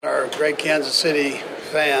great Kansas City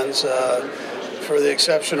fans for the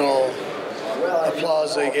exceptional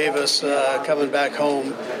applause they gave us coming back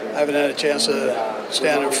home. I haven't had a chance to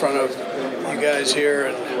stand in front of you guys here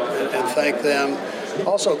and thank them.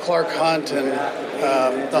 Also, Clark Hunt and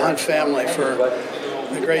the Hunt family for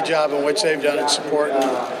the great job in which they've done in supporting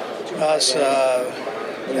us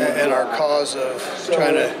and our cause of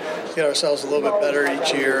trying to get ourselves a little bit better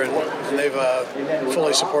each year, and they've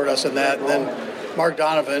fully supported us in that. And then Mark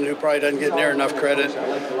Donovan, who probably doesn't get near enough credit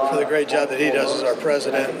for the great job that he does as our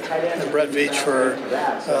president, and Brett Veach for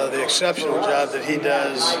the exceptional job that he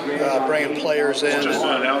does bringing players in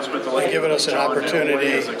and giving us an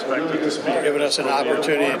opportunity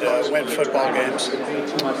to win football games.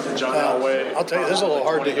 I'll tell you, this is a little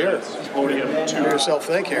hard to hear. Hear yourself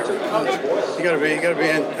think here. You got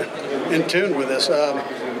to be in tune with this.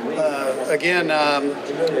 Again,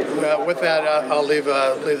 with that, I'll leave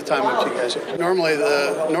the time up to you guys.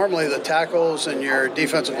 Normally the tackles and your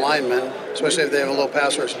defensive linemen, especially if they have a low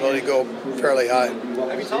pass rush ability, go fairly high.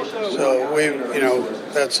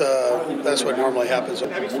 So that's what normally happens.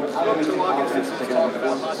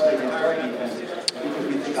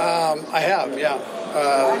 I have, yeah.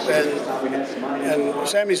 And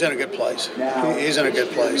Sammy's in a good place. He's in a good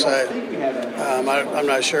place. I'm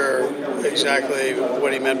not sure exactly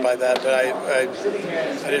what he meant by that, but I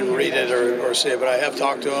didn't read it or see it. But I have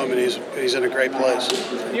talked to him, and he's in a great place.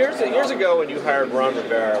 Years ago, when you hired Ron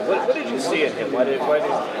Rivera, what did you see in him? What did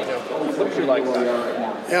you like about him?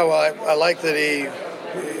 Yeah, well, I like that he's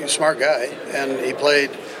a smart guy, and he played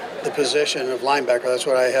the position of linebacker. That's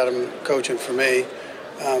what I had him coaching for me.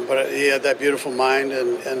 But he had that beautiful mind,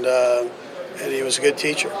 and he was a good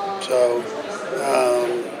teacher. So,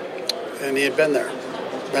 and he had been there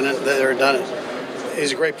and done it.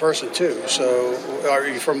 He's a great person too. So, are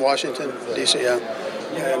you from Washington, D.C.? Yeah.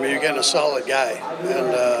 I mean, you're getting a solid guy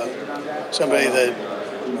and somebody that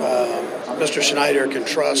Mr. Schneider can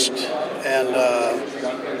trust and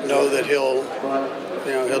know that he'll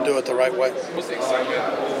do it the right way. What's the excitement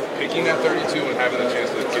picking at 32 and having the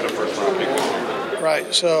chance to get a first-round pick this year?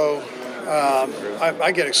 Right, so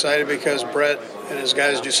I get excited because Brett and his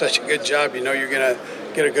guys do such a good job. You know you're going to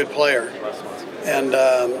get a good player, and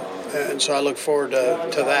so I look forward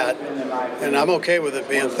to that. And I'm okay with it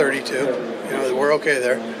being 32. You know, we're okay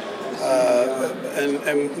there.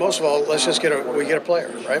 And most of all, let's just get a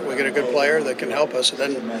player, right? We get a good player that can help us. It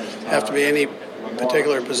doesn't have to be any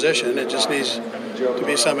particular position. It just needs to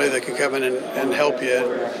be somebody that can come in and help you,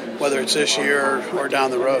 whether it's this year or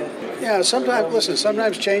down the road. Yeah,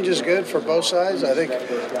 sometimes change is good for both sides. I think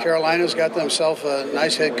Carolina's got themselves a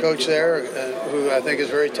nice head coach there who I think is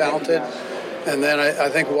very talented. And then I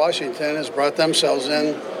think Washington has brought themselves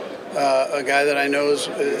in a guy that I know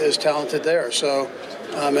is talented there. So,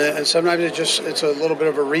 and sometimes it's a little bit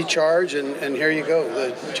of a recharge, and here you go.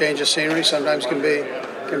 The change of scenery sometimes can be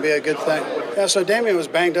a good thing. Yeah, so Damian was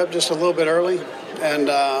banged up just a little bit early,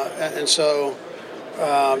 and so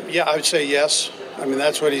I would say yes. I mean,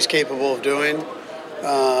 that's what he's capable of doing,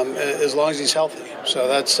 as long as he's healthy. So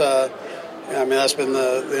that's been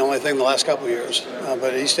the only thing the last couple of years.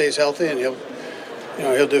 But he stays healthy, and he'll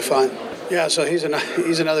do fine. Yeah, so he's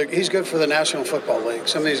good for the National Football League.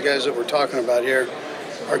 Some of these guys that we're talking about here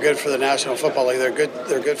are good for the National Football League.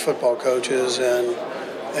 They're good football coaches, and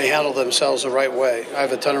they handle themselves the right way. I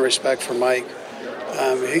have a ton of respect for Mike.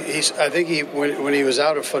 I think when he was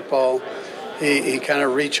out of football, he kind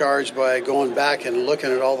of recharged by going back and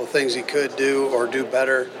looking at all the things he could do or do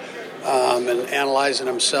better, and analyzing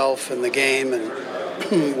himself and the game and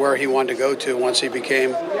where he wanted to go to once he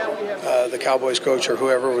became the Cowboys coach or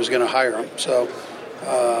whoever was going to hire him. So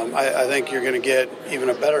I think you're going to get even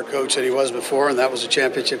a better coach than he was before, and that was a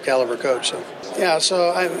championship caliber coach. So yeah,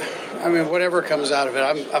 so I mean, whatever comes out of it,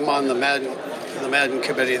 I'm on the Madden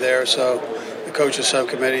committee there, so the coaches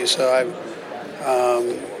subcommittee. So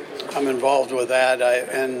I'm involved with that.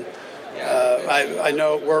 I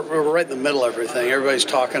know we're right in the middle of everything. Everybody's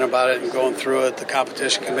talking about it and going through it. The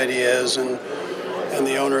competition committee is, and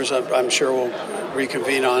the owners, I'm sure, will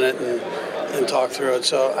reconvene on it and talk through it.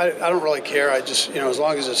 So I don't really care. I just, as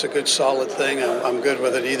long as it's a good, solid thing, I'm good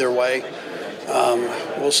with it either way.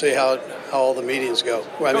 We'll see how all the meetings go.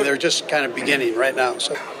 I mean, they're just kind of beginning right now.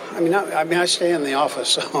 So I stay in the office,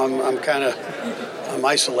 so I'm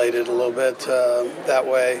isolated a little bit that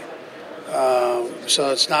way. So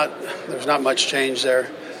there's not much change there.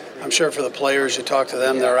 I'm sure for the players, you talk to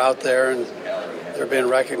them, they're out there and they're being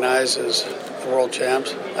recognized as the world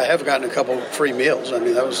champs. I have gotten a couple free meals. I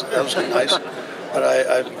mean, that was nice. But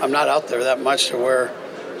I'm not out there that much to where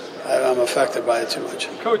I'm affected by it too much.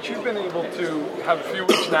 Coach, you've been able to have a few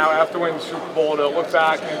weeks now after winning the Super Bowl to look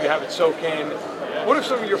back, maybe have it soak in. What are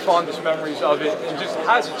some of your fondest memories of it, and just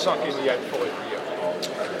has it sunk in yet fully for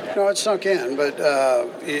you? No, it's sunk in, but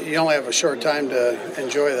you only have a short time to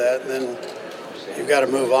enjoy that, and then you've got to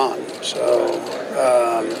move on. So,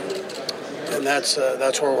 and that's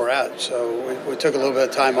where we're at. So we took a little bit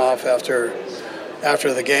of time off after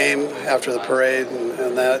the game, after the parade,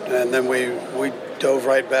 and then we dove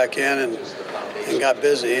right back in and got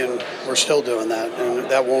busy, and we're still doing that,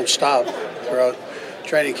 and that won't stop throughout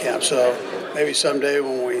training camp. So maybe someday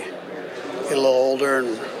when we get a little older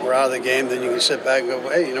and we're out of the game, then you can sit back and go,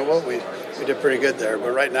 hey, you know what, we did pretty good there.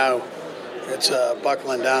 But right now, it's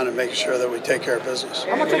buckling down and making sure that we take care of business.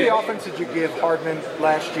 How much of the offense did you give Hardman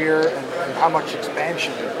last year, and how much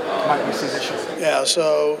expansion might we see this year? Yeah,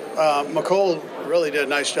 so McColl really did a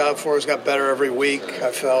nice job for us, got better every week,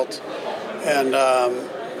 I felt. And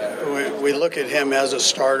we look at him as a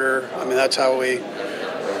starter. I mean, that's how we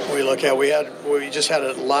look at it. We just had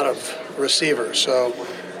a lot of receivers, so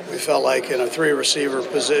we felt like in a three-receiver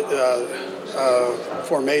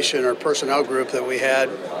formation or personnel group that we had,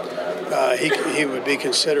 he would be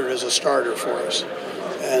considered as a starter for us.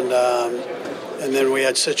 And then we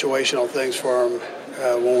had situational things for him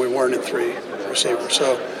when we weren't in three receivers.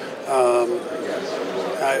 So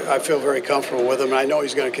I feel very comfortable with him, and I know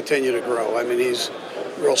he's going to continue to grow. I mean, he's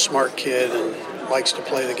a real smart kid and likes to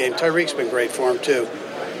play the game. Tyreek's been great for him, too.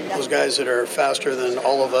 Those guys that are faster than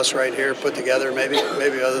all of us right here put together, maybe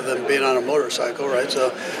other than being on a motorcycle, right?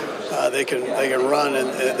 So they can run, and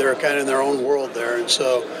they're kind of in their own world there. And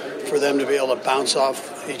so for them to be able to bounce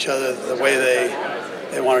off each other the way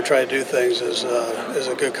they want to try to do things is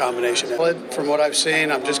a good combination. From what I've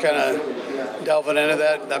seen, I'm just kind of delving into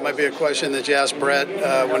that. That might be a question that you ask Brett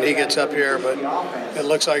when he gets up here, but it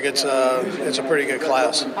looks like it's a pretty good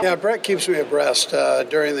class. Yeah, Brett keeps me abreast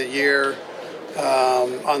during the year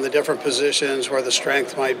on the different positions where the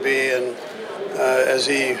strength might be, and as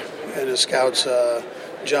he and his scouts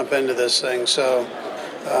jump into this thing. So,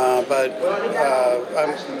 but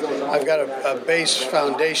I've got a base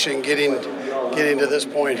foundation getting to this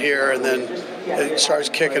point here, and then it starts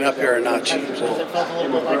kicking up here a notch. So. Has it felt a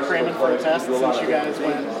little bit like cramming for a test since you guys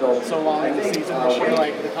went so long in the season this year?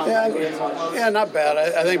 Like the yeah, not bad.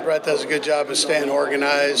 I think Brett does a good job of staying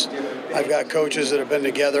organized. I've got coaches that have been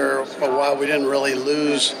together a while. We didn't really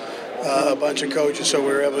lose a bunch of coaches, so we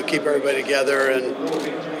were able to keep everybody together, and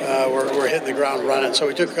we're hitting the ground running. So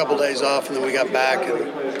we took a couple days off, and then we got back, and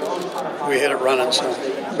we hit it running. So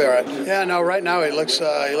be all right. Yeah, no, right now he looks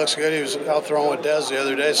good. He was out throwing with Dez the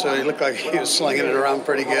other day, so he looked like he was slinging it around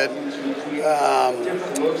pretty good.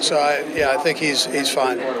 So I think he's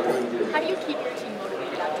fine. How do you keep your team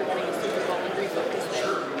motivated after winning a Super Bowl and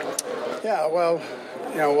refocus? Yeah, well,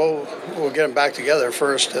 we'll get them back together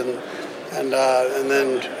first, and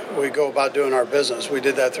then we go about doing our business. We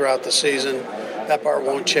did that throughout the season. That part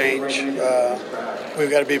won't change. We've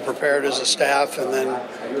got to be prepared as a staff, and then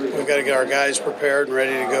we've got to get our guys prepared and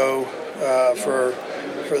ready to go for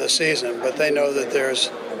the season. But they know that there's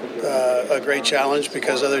a great challenge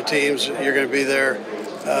because other teams, you're going to be their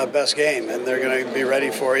best game, and they're going to be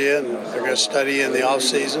ready for you, and they're going to study in the off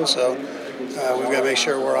season. So we've got to make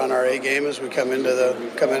sure we're on our A game as we come into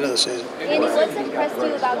the season. Andy, what's impressed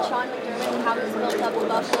you about Sean McDermott and how he's built up the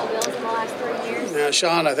Buffalo Bills in the last 3 years? Yeah,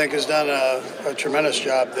 Sean, I think, has done a tremendous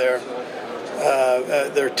job there.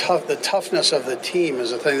 The toughness of the team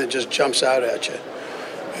is the thing that just jumps out at you.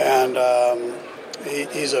 And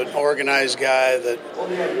he's an organized guy that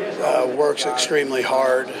works extremely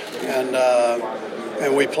hard,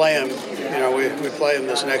 and we play him. We play him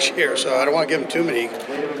this next year, so I don't want to give him too many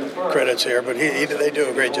credits here, but they do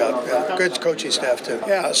a great job. Yeah. Good coaching staff too.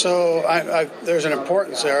 Yeah, so there's an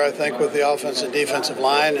importance there, I think, with the offensive and defensive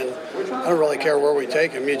line, and I don't really care where we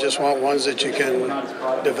take them. You just want ones that you can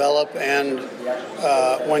develop and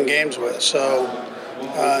win games with. So,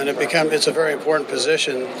 and it's a very important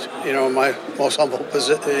position, in my most humble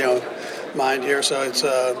mind here. So it's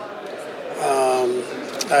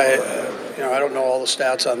I don't know all the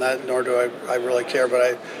stats on that, nor do I really care,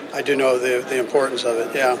 but I do know the importance of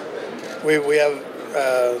it. Yeah,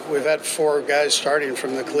 we've had 4 guys starting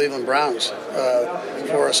from the Cleveland Browns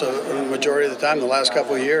for us the majority of the time the last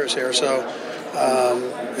couple of years here. So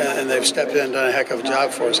and they've stepped in and done a heck of a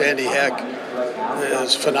job for us. Andy Heck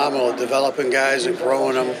is phenomenal at developing guys and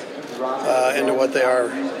growing them into what they are,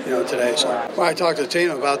 today. So I talked to the team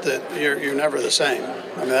about that. You're never the same.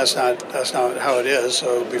 I mean, that's not how it is.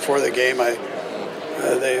 So before the game,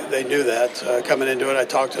 they knew that coming into it. I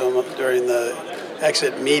talked to them during the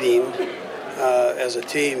exit meeting, as a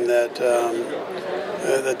team that's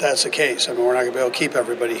the case. I mean, we're not going to be able to keep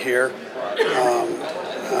everybody here.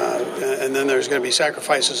 And then there's going to be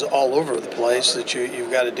sacrifices all over the place that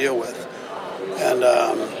you've got to deal with.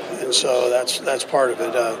 And so that's part of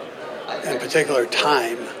it. In particular,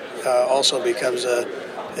 time also becomes a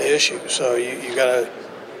issue. So you got to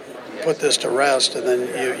put this to rest, and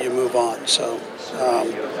then you move on. So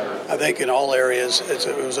I think in all areas, it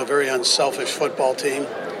was a very unselfish football team.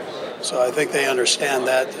 So I think they understand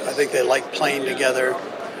that. I think they like playing together.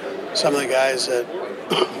 Some of the guys that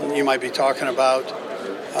you might be talking about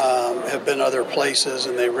have been other places,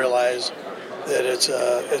 and they realize that it's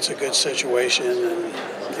a good situation, and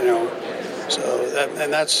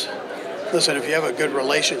that's. Listen, if you have a good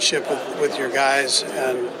relationship with your guys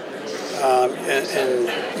and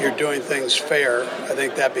you're doing things fair, I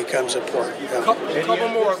think that becomes important. Yeah. Couple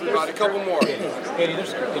more, everybody. Couple more. Andy,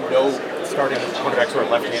 there's currently no starting quarterbacks who are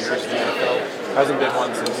left-handers in the NFL. Hasn't been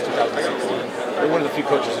one since 2016. You're one of the few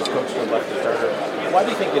coaches who's coached a lefty starter. Why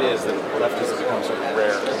do you think it is that lefties have become such a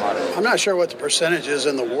rare commodity? I'm not sure what the percentage is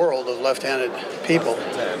in the world of left-handed people.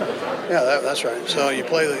 Yeah, that's right. So you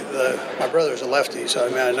play my brother's a lefty, so I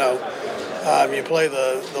mean I know. You play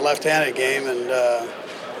the left-handed game, and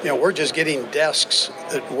we're just getting desks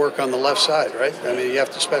that work on the left side, right? I mean, you have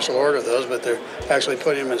to special order those, but they're actually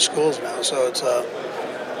putting them in schools now. So it's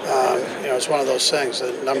it's one of those things.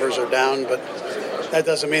 The numbers are down, but that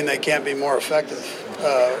doesn't mean they can't be more effective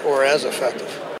or as effective.